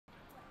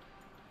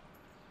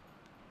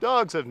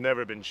Dogs have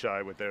never been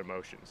shy with their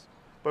emotions,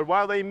 but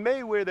while they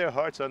may wear their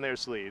hearts on their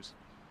sleeves,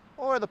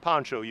 or the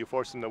poncho you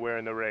force them to wear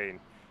in the rain,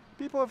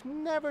 people have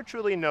never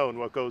truly known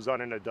what goes on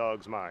in a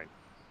dog's mind.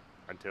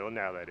 Until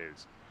now, that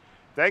is.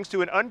 Thanks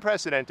to an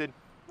unprecedented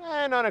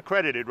and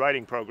unaccredited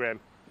writing program,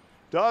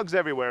 dogs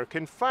everywhere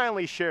can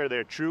finally share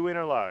their true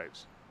inner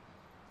lives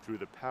through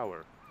the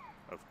power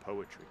of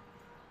poetry.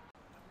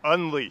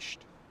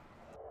 Unleashed.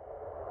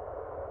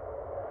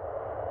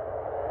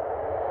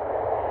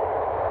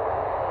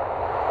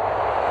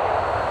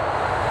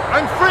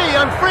 I'm free,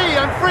 I'm free,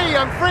 I'm free,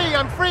 I'm free,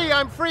 I'm free,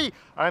 I'm free.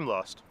 I'm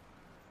lost.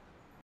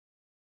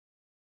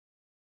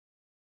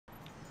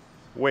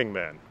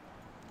 Wingman.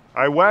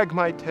 I wag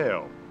my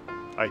tail.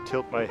 I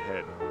tilt my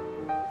head.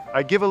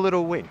 I give a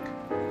little wink.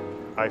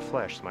 I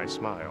flash my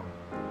smile.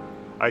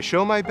 I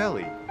show my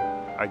belly.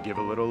 I give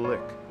a little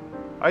lick.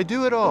 I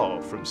do it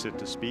all from sit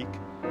to speak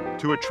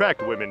to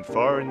attract women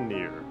far and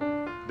near.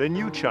 Then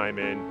you chime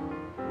in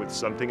with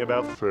something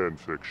about fan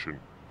fiction.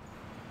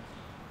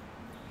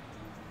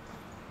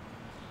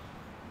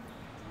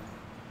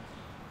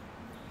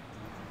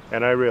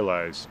 And I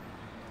realize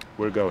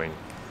we're going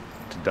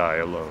to die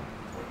alone.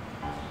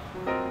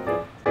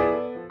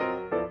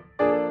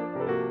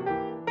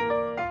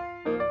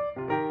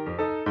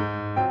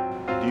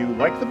 Do you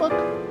like the book?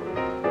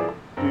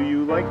 Do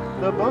you like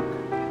the book?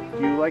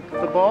 Do you like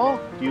the ball?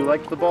 Do you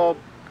like the ball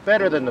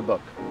better than the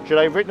book? Should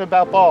I have written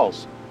about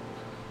balls?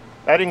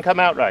 That didn't come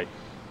out right.